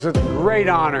It's a great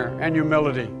honor and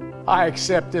humility. I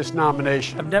accept this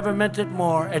nomination. I've never meant it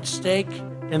more. At stake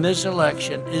in this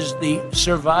election is the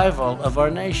survival of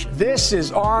our nation. This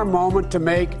is our moment to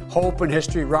make hope and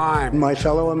history rhyme. My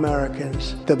fellow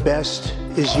Americans, the best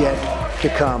is yet to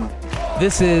come.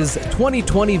 This is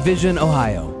 2020 Vision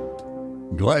Ohio.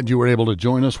 Glad you were able to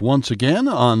join us once again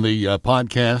on the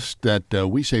podcast that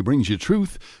we say brings you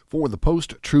truth for the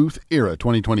post-truth era,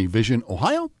 2020 Vision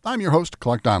Ohio. I'm your host,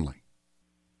 Clark Donnelly.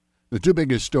 The two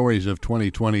biggest stories of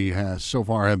 2020 so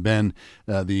far have been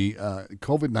the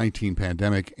COVID-19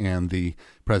 pandemic and the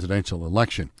presidential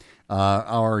election.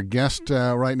 Our guest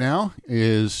right now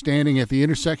is standing at the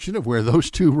intersection of where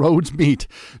those two roads meet.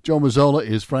 Joe Mazzola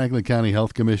is Franklin County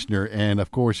Health Commissioner, and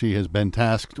of course he has been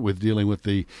tasked with dealing with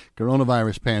the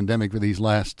coronavirus pandemic for these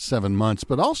last 7 months,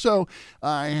 but also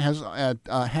has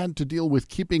had to deal with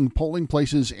keeping polling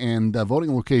places and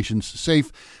voting locations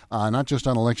safe, not just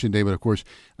on Election Day, but of course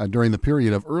during the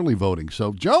period of early voting.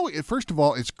 So, Joe, first of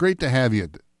all, it's great to have you.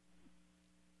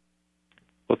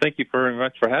 Well, thank you very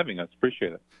much for having us.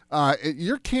 Appreciate it.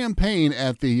 Your campaign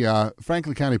at the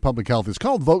Franklin County Public Health is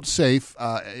called Vote Safe,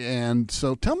 and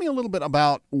so tell me a little bit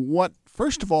about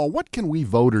first of all, what can we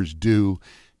voters do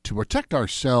to protect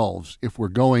ourselves if we're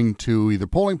going to either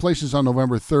polling places on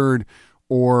November 3rd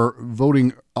or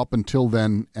voting up until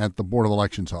then at the Board of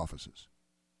Elections offices?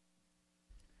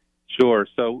 Sure.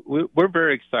 So we're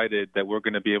very excited that we're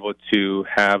going to be able to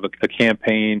have a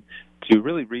campaign to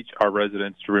really reach our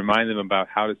residents, to remind them about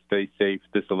how to stay safe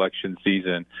this election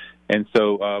season. And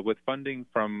so with funding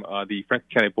from the Franklin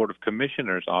County Board of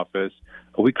Commissioners office,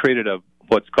 we created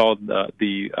what's called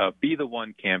the Be the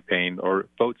One campaign, or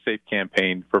Vote Safe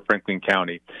campaign for Franklin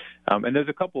County. And there's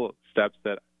a couple of steps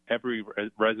that every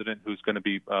resident who's going to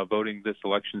be voting this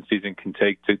election season can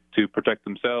take to protect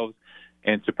themselves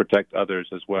and to protect others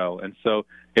as well. And so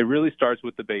it really starts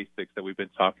with the basics that we've been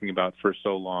talking about for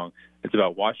so long. It's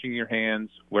about washing your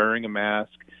hands, wearing a mask,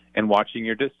 and watching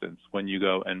your distance when you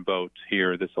go and vote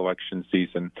here this election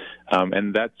season.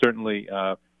 And that certainly,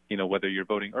 whether you're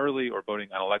voting early or voting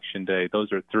on Election Day,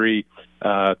 those are three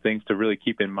things to really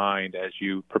keep in mind as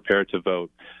you prepare to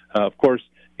vote. Of course,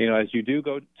 as you do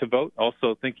go to vote,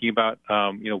 also thinking about,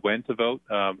 when to vote.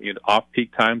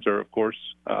 Off-peak times are, of course,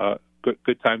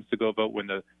 good times to go vote when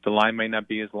the line may not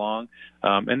be as long.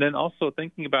 And then also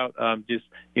thinking about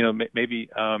maybe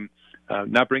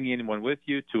not bringing anyone with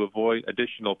you to avoid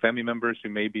additional family members who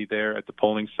may be there at the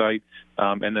polling site.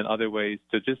 And then other ways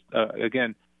to just,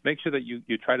 again, make sure that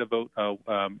you try to vote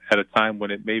at a time when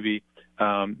it may be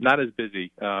not as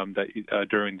busy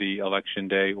during the election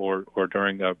day or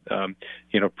during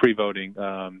pre-voting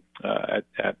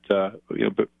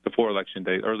before election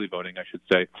day, early voting, I should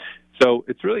say. So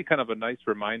it's really kind of a nice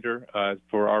reminder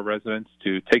for our residents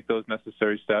to take those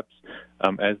necessary steps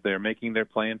as they're making their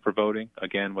plan for voting,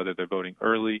 again, whether they're voting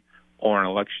early or on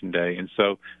Election Day. And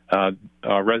so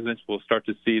our residents will start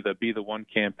to see the Be the One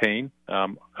campaign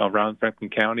around Franklin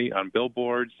County on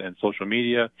billboards and social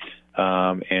media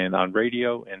and on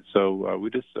radio. And so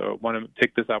we just want to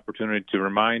take this opportunity to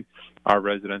remind our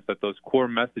residents that those core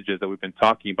messages that we've been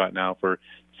talking about now for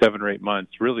 7 or 8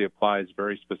 months really applies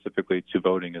very specifically to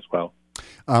voting as well.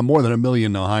 More than 1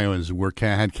 million Ohioans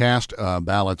had cast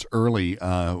ballots early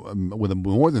with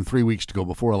more than 3 weeks to go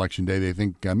before Election Day. They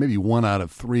think maybe 1 out of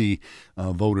 3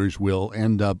 voters will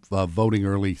end up voting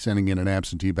early, sending in an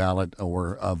absentee ballot,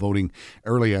 or voting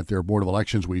early at their Board of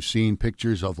Elections. We've seen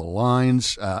pictures of the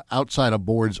lines outside of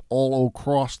boards all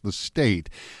across the state.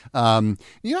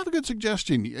 You have a good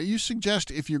suggestion. You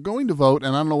suggest if you're going to vote,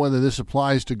 and I don't know whether this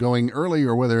applies to going early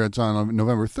or whether it's on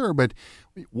November 3rd, but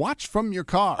watch from your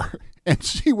car and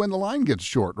see when the line gets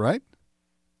short, right?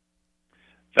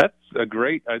 That's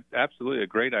absolutely a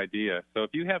great idea. So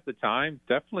if you have the time,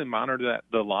 definitely monitor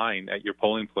the line at your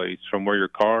polling place from where your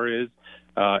car is,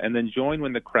 and then join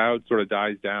when the crowd sort of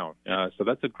dies down. So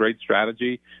that's a great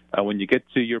strategy. When you get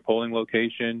to your polling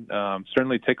location,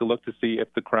 certainly take a look to see if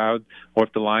the crowd or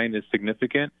if the line is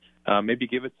significant. Maybe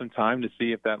give it some time to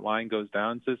see if that line goes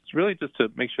down. So it's really just to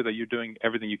make sure that you're doing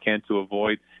everything you can to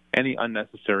avoid any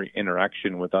unnecessary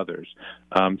interaction with others.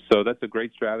 So that's a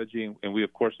great strategy, and we,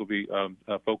 of course, will be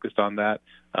focused on that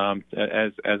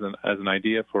as an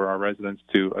idea for our residents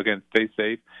to, again, stay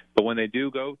safe. But when they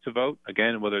do go to vote,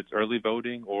 again, whether it's early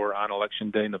voting or on Election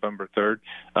Day, November 3rd,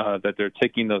 that they're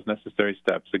taking those necessary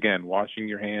steps. Again, washing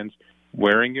your hands,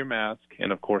 wearing your mask,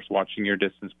 and, of course, watching your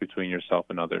distance between yourself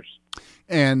and others.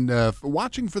 And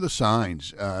watching for the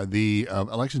signs, the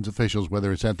elections officials,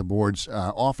 whether it's at the board's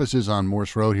offices on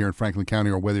Morse Road here in Franklin County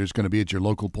or whether it's going to be at your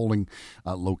local polling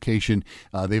location,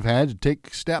 they've had to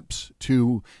take steps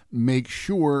to make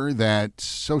sure that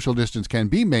social distance can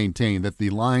be maintained, that the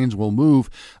lines will move,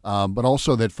 but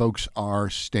also that folks are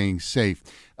staying safe.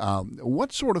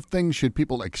 What sort of things should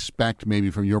people expect,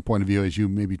 maybe from your point of view, as you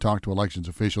maybe talk to elections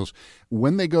officials,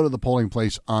 when they go to the polling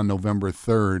place on November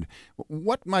 3rd?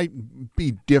 What might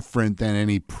be different than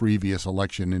any previous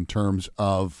election in terms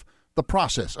of the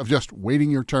process of just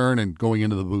waiting your turn and going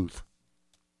into the booth?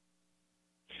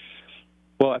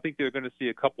 Well, I think they're going to see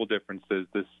a couple differences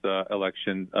this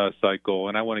election cycle,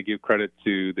 and I want to give credit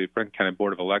to the Franklin County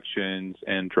Board of Elections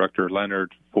and Director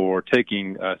Leonard for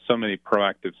taking so many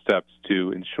proactive steps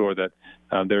to ensure that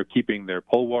they're keeping their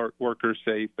poll workers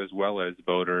safe as well as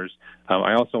voters.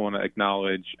 I also want to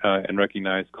acknowledge and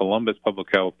recognize Columbus Public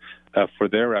Health for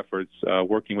their efforts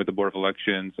working with the Board of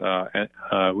Elections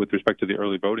with respect to the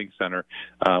Early Voting Center,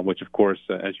 which, of course,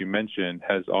 as you mentioned,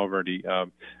 has already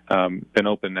been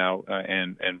open now,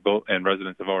 and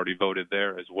residents have already voted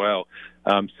there as well.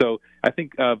 So I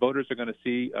think voters are going to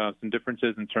see some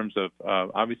differences in terms of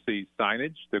obviously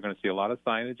signage. They're going to see a lot of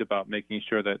signage about making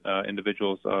sure that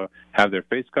individuals have their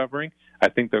face covering. I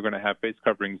think they're going to have face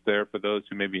coverings there for those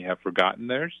who maybe have forgotten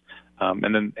theirs,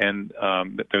 and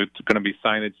there's going to be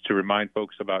signage to remind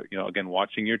folks about, again,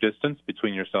 watching your distance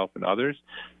between yourself and others.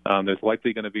 There's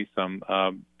likely going to be some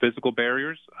physical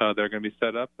barriers that are going to be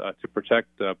set up to protect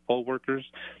poll workers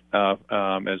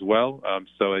as well.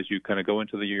 So as you kind of go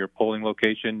into your polling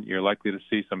location, you're likely to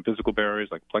see some physical barriers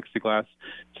like plexiglass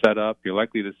set up. You're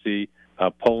likely to see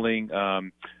polling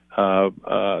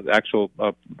the actual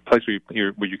place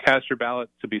where you cast your ballot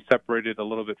to be separated a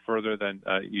little bit further than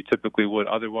you typically would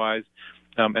otherwise.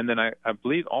 And then I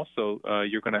believe also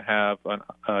you're going to have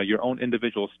your own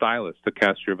individual stylus to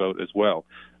cast your vote as well,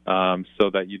 so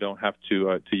that you don't have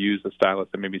to use a stylus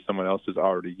that maybe someone else has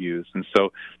already used. And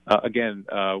so, again,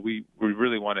 we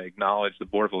really want to acknowledge the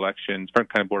Board of Elections.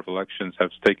 Franklin County Board of Elections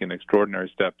has taken extraordinary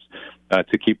steps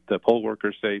to keep the poll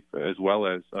workers safe as well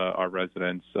as our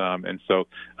residents. And so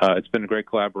it's been a great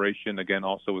collaboration, again,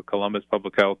 also with Columbus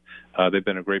Public Health. They've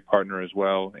been a great partner as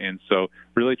well. And so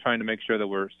really trying to make sure that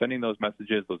we're sending those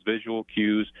messages, those visual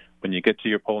cues when you get to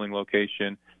your polling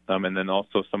location, and then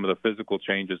also some of the physical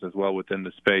changes as well within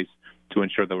the space to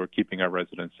ensure that we're keeping our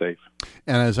residents safe.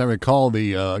 And as I recall,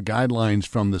 the guidelines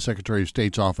from the Secretary of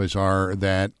State's office are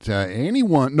that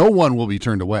no one will be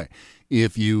turned away.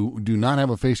 If you do not have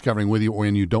a face covering with you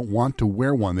and you don't want to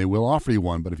wear one, they will offer you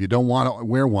one. But if you don't want to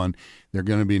wear one, they're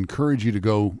going to encourage you to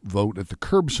go vote at the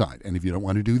curbside. And if you don't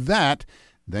want to do that,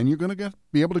 then you're going to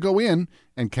be able to go in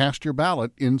and cast your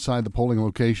ballot inside the polling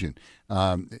location.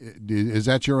 Is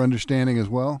that your understanding as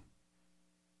well?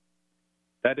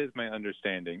 That is my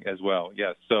understanding as well,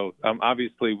 yes. So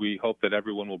obviously we hope that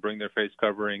everyone will bring their face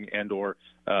covering and or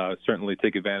certainly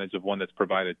take advantage of one that's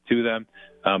provided to them.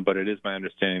 But it is my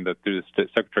understanding that through the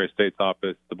Secretary of State's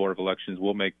office, the Board of Elections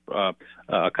will make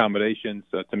accommodations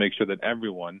to make sure that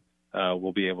everyone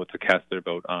will be able to cast their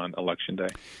vote on Election Day.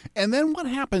 And then what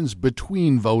happens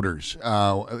between voters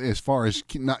as far as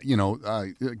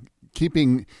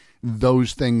keeping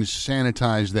those things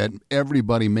sanitized that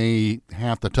everybody may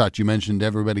have to touch? You mentioned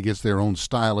everybody gets their own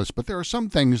stylus, but there are some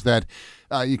things that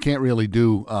you can't really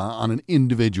do on an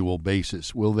individual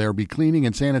basis. Will there be cleaning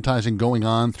and sanitizing going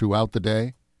on throughout the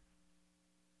day?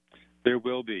 There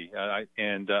will be.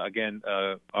 Again,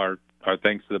 our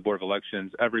thanks to the Board of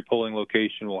Elections. Every polling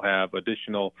location will have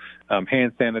additional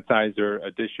hand sanitizer,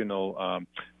 additional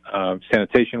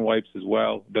sanitation wipes as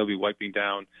well. They'll be wiping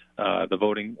down the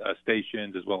voting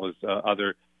stations as well as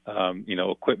other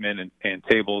equipment and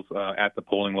tables at the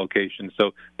polling location.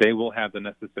 So they will have the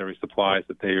necessary supplies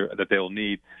that they will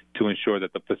need to ensure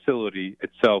that the facility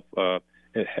itself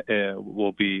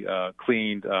will be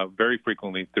cleaned very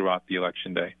frequently throughout the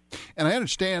election day. And I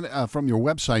understand from your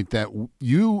website that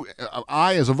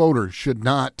I as a voter should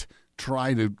not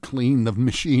try to clean the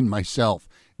machine myself.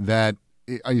 That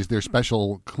is there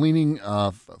special cleaning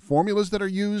formulas that are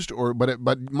used,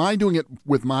 but my doing it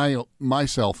with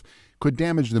myself could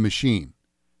damage the machine.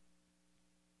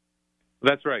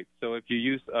 That's right. So if you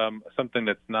use something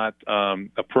that's not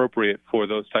appropriate for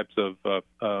those types of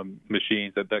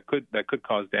machines, that could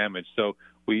cause damage. So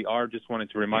we are just wanting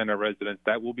to remind our residents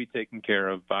that will be taken care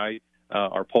of by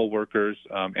our poll workers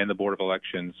and the Board of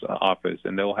Elections office,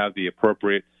 and they'll have the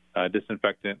appropriate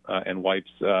disinfectant and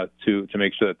wipes to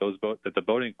make sure that that the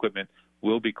voting equipment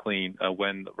will be clean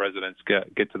when residents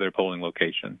get to their polling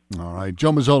location. All right.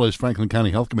 Joe Mazzola is Franklin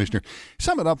County Health Commissioner.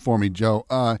 Sum it up for me, Joe.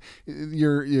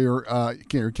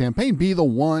 Your campaign, Be the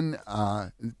One.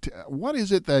 What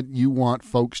is it that you want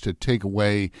folks to take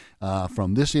away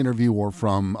from this interview or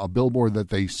from a billboard that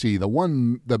they see?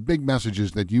 The big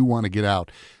messages that you want to get out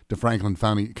to Franklin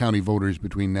County voters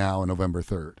between now and November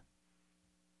 3rd?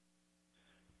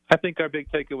 I think our big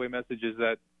takeaway message is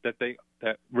that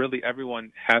really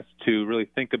everyone has to really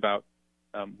think about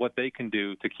what they can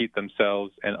do to keep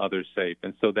themselves and others safe.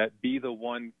 And so that Be the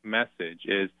One message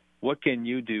is, what can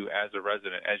you do as a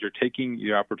resident, as you're taking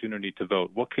your opportunity to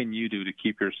vote? What can you do to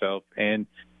keep yourself and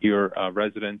your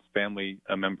residents, family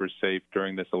members safe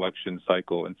during this election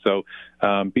cycle? And so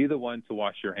be the one to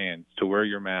wash your hands, to wear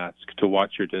your mask, to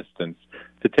watch your distance,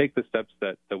 to take the steps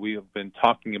that we have been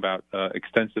talking about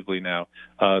extensively now.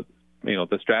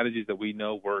 The strategies that we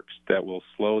know works that will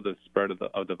slow the spread of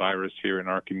the virus here in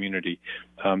our community.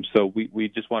 So we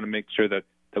just want to make sure that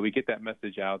we get that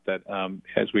message out, that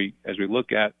as we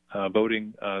look at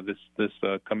voting this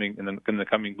coming in the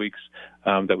coming weeks,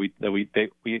 that we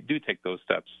do take those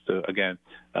steps to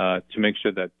make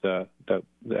sure that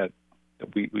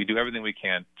we do everything we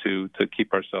can to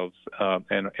keep ourselves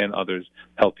and others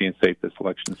healthy and safe this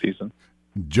election season.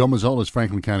 Joe Mazzola is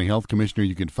Franklin County Health Commissioner.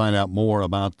 You can find out more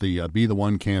about the Be the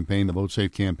One campaign, the Vote Safe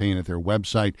campaign, at their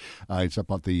website. It's up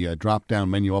at the drop-down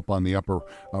menu up on the upper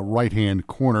right-hand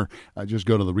corner. Just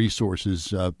go to the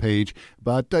resources page.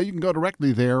 But you can go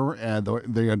directly there.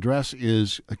 The address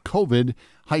is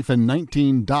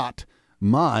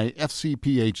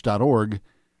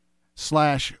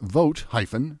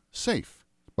covid-19.myfcph.org/vote-safe.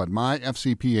 But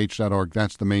myfcph.org,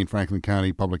 that's the main Franklin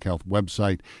County Public Health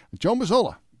website. Joe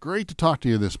Mazzola, great to talk to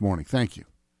you this morning. Thank you.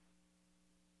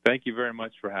 Thank you very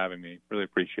much for having me. Really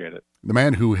appreciate it. The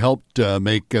man who helped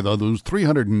make those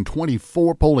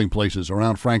 324 polling places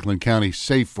around Franklin County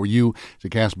safe for you to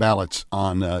cast ballots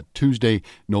on Tuesday,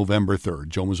 November 3rd.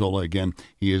 Joe Mazzola, again,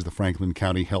 he is the Franklin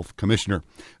County Health Commissioner.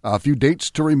 A few dates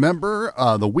to remember.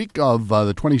 The week of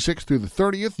the 26th through the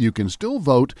 30th, you can still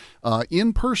vote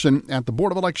in person at the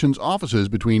Board of Elections offices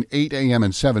between 8 a.m.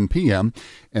 and 7 p.m.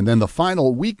 And then the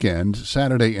final weekend,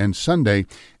 Saturday and Sunday,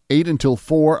 8 until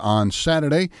 4 on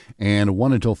Saturday and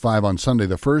 1 until 5 on Sunday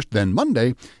the 1st. Then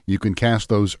Monday, you can cast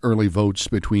those early votes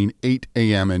between 8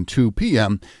 a.m. and 2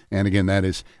 p.m. And again, that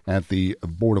is at the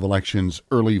Board of Elections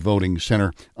Early Voting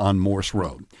Center on Morse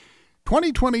Road.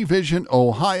 2020 Vision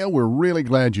Ohio, we're really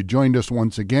glad you joined us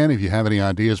once again. If you have any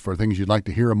ideas for things you'd like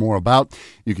to hear more about,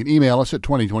 you can email us at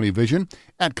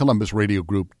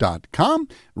 2020vision@columbusradiogroup.com.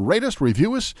 Rate us,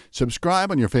 review us,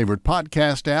 subscribe on your favorite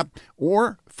podcast app,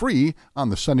 or free on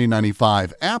the Sunday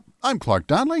 95 app. I'm Clark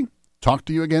Donnelly. Talk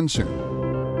to you again soon.